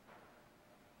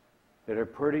 that are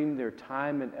putting their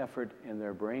time and effort and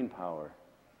their brain power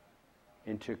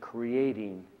into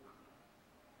creating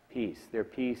peace. They're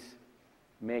peace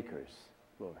makers,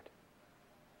 Lord.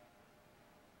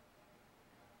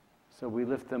 So we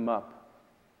lift them up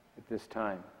at this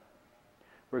time.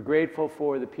 We're grateful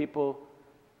for the people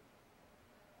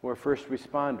who are first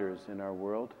responders in our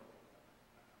world.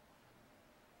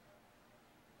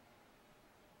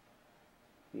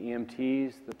 The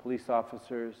EMTs, the police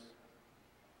officers,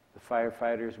 the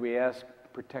firefighters. We ask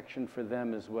protection for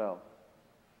them as well.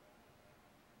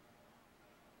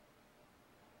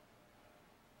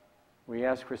 We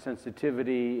ask for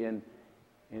sensitivity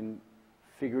in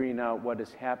figuring out what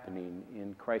is happening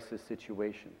in crisis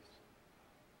situations.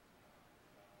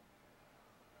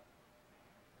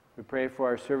 We pray for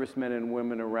our servicemen and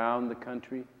women around the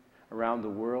country, around the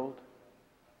world.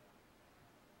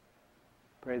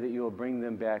 Pray that you will bring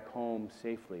them back home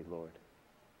safely, Lord.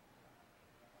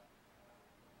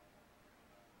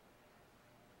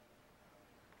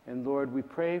 And Lord, we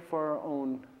pray for our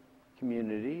own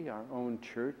community, our own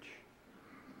church.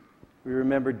 We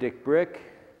remember Dick Brick.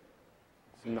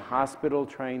 He's in the hospital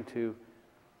trying to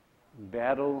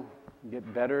battle,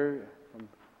 get better from a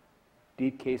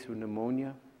deep case of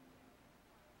pneumonia.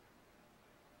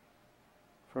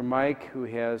 For Mike,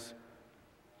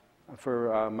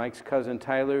 Mike's cousin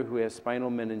Tyler, who has spinal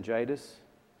meningitis.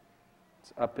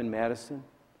 It's up in Madison.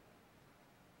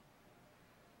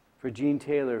 For Gene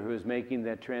Taylor, who is making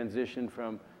that transition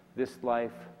from this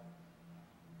life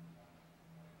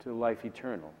to life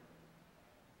eternal.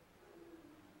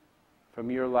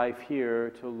 From your life here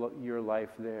to your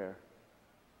life there.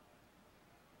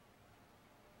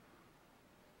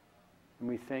 And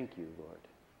we thank you, Lord,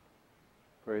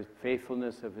 for his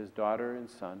faithfulness of his daughter and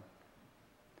son,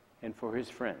 and for his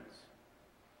friends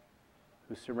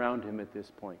who surround him at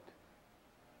this point.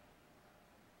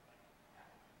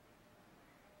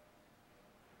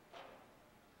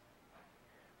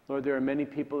 Lord, there are many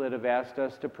people that have asked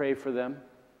us to pray for them.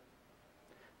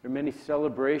 There are many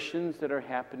celebrations that are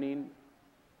happening,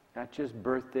 not just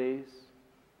birthdays,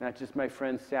 not just my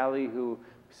friend Sally who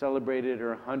celebrated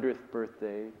her 100th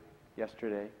birthday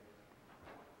yesterday,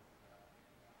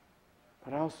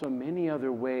 but also many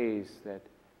other ways that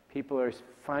people are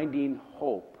finding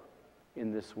hope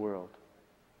in this world.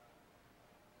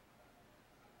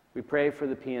 We pray for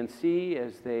the PNC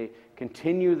as they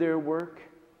continue their work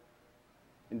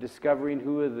in discovering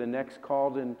who is the next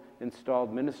called and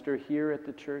installed minister here at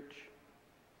the church.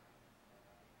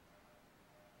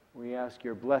 We ask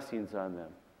your blessings on them.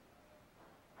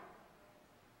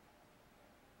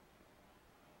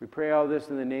 We pray all this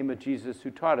in the name of Jesus, who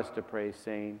taught us to pray,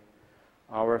 saying,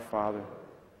 Our Father,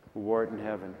 who art in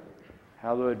heaven,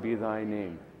 hallowed be thy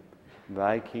name.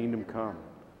 Thy kingdom come,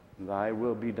 thy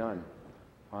will be done,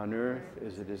 on earth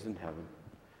as it is in heaven.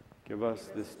 Give us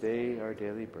this day our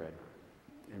daily bread,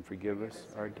 and forgive us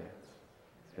our debts,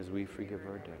 as we forgive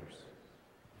our debtors.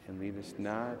 And lead us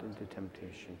not into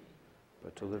temptation,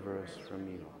 but deliver us from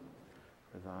evil.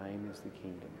 For thine is the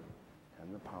kingdom,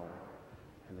 and the power,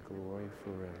 and the glory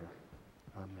forever.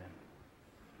 Amen.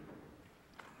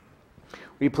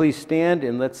 Will you please stand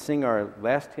and let's sing our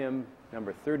last hymn,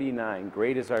 number 39,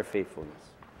 Great is Our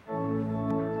Faithfulness.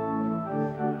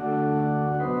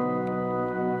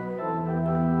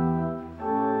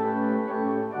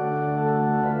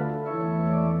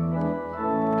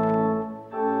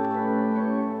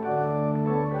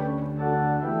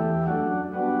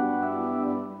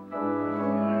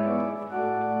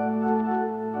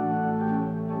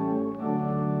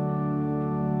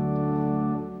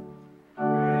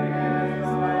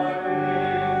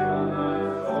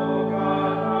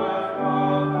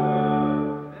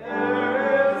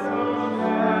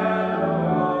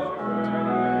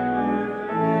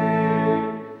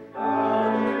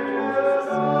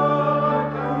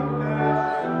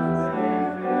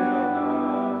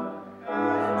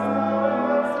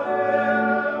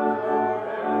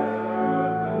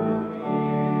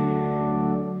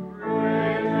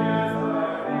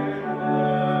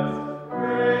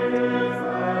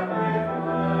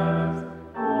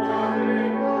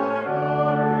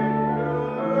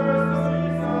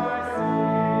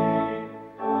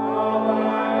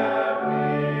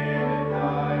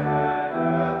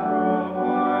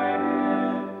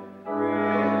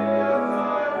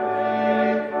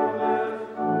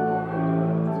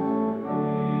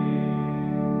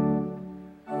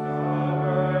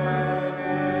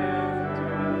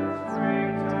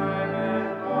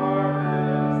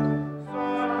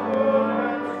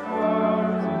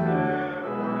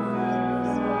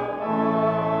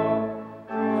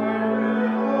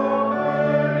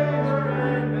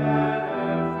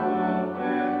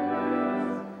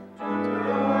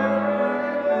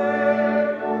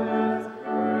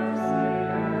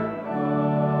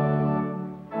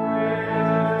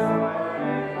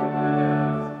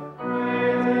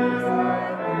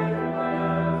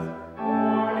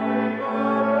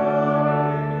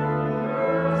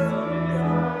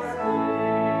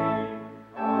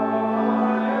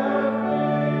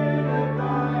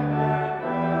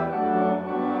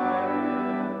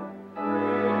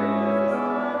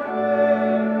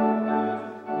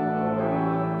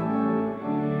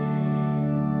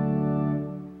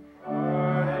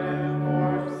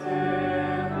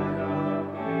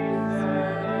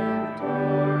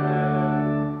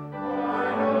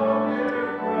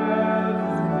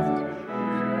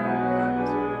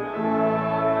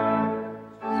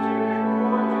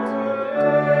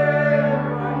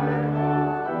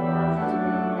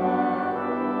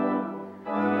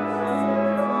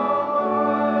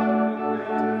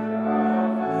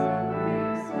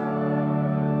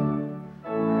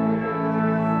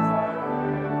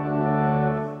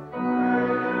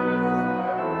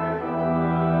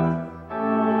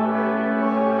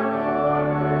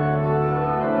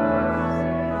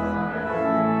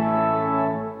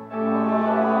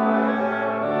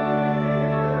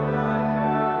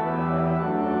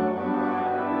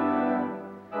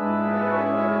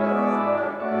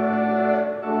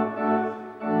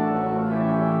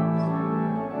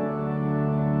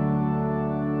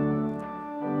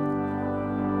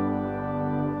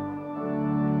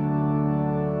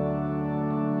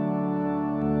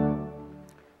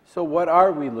 So what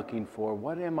are we looking for?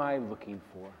 What am I looking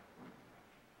for?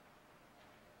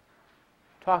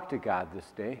 Talk to God this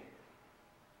day,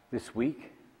 this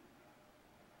week.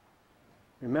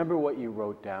 Remember what you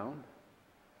wrote down.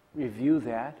 Review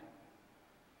that.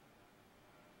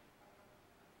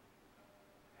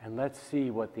 And let's see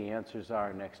what the answers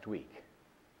are next week.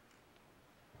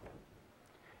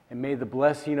 And may the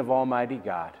blessing of Almighty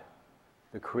God,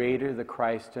 the Creator, the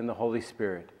Christ, and the Holy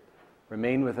Spirit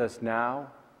remain with us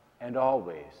now and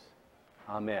always.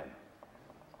 Amen.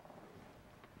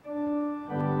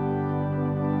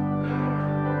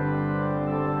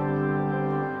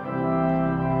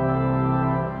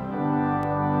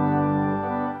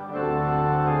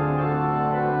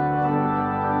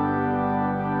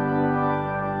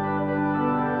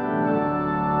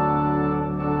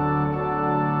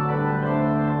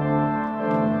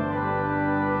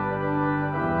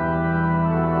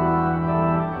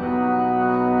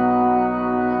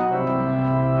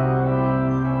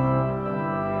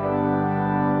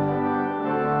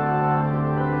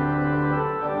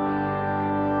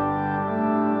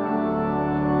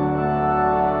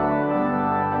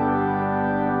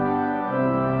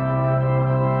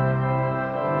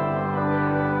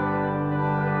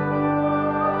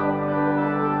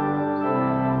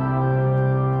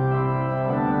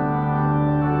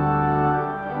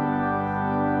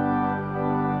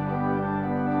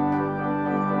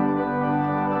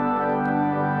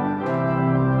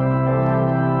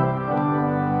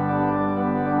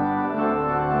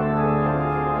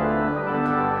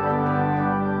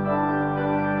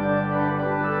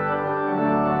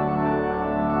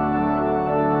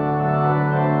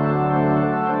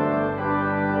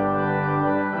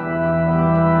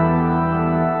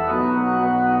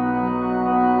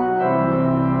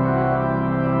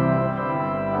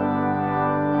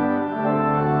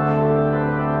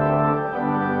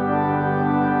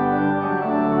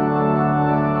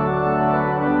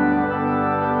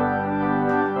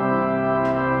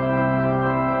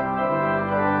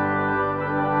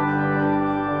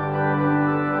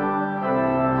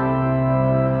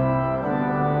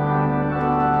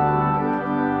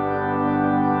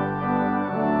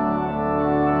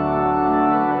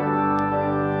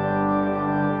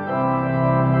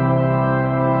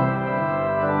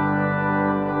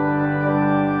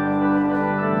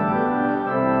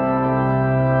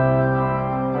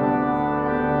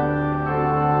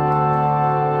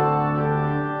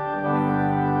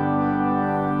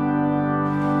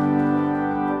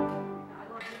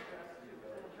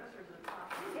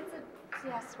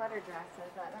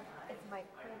 my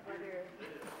cold weather,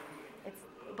 it's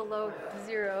below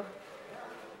 0.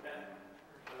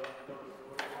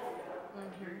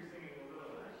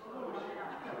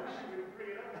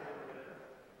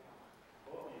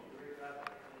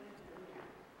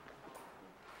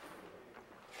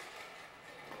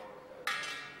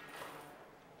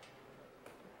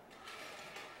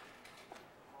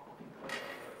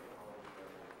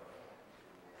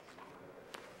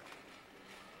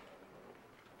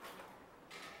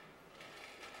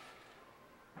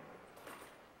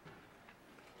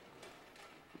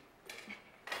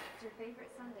 What's your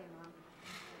favorite Sunday, Mom?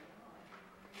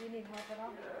 Do you need help at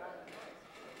all?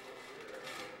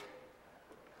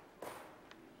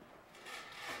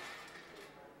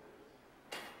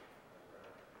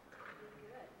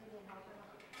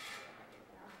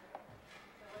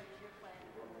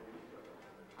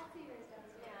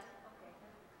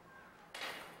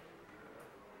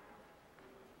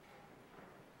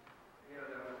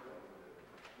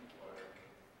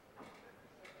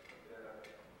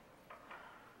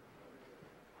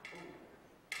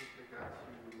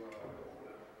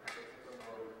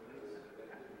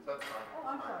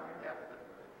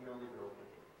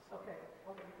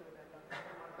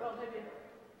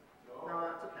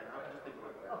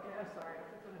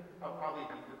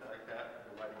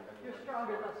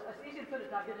 It's easy to put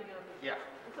it, not getting it. Yeah.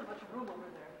 There's so much room over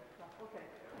there. So, okay.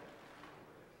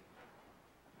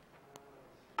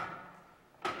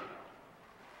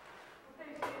 Okay,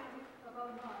 Stan, about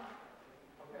a month.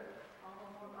 Okay.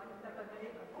 I can step up to 8.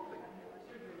 I'm hoping I have my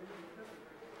surgery in February.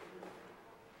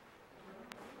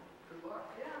 Good luck.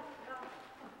 Yeah.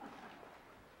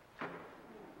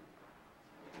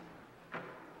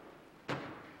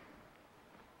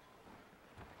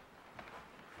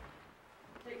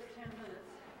 Takes 10 minutes.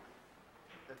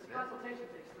 That's The it. consultation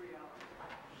takes 3 hours.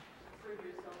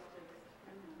 Surgery itself takes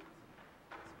 10 minutes.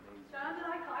 John, if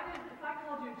I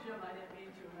called you Jim, I didn't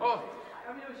mean to. Oh.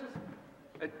 I mean, it was just,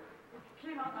 it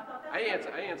came out and I thought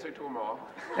I answer to them all.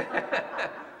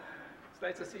 It's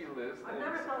nice to see you, Liz. I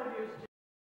never thought of you as Jim.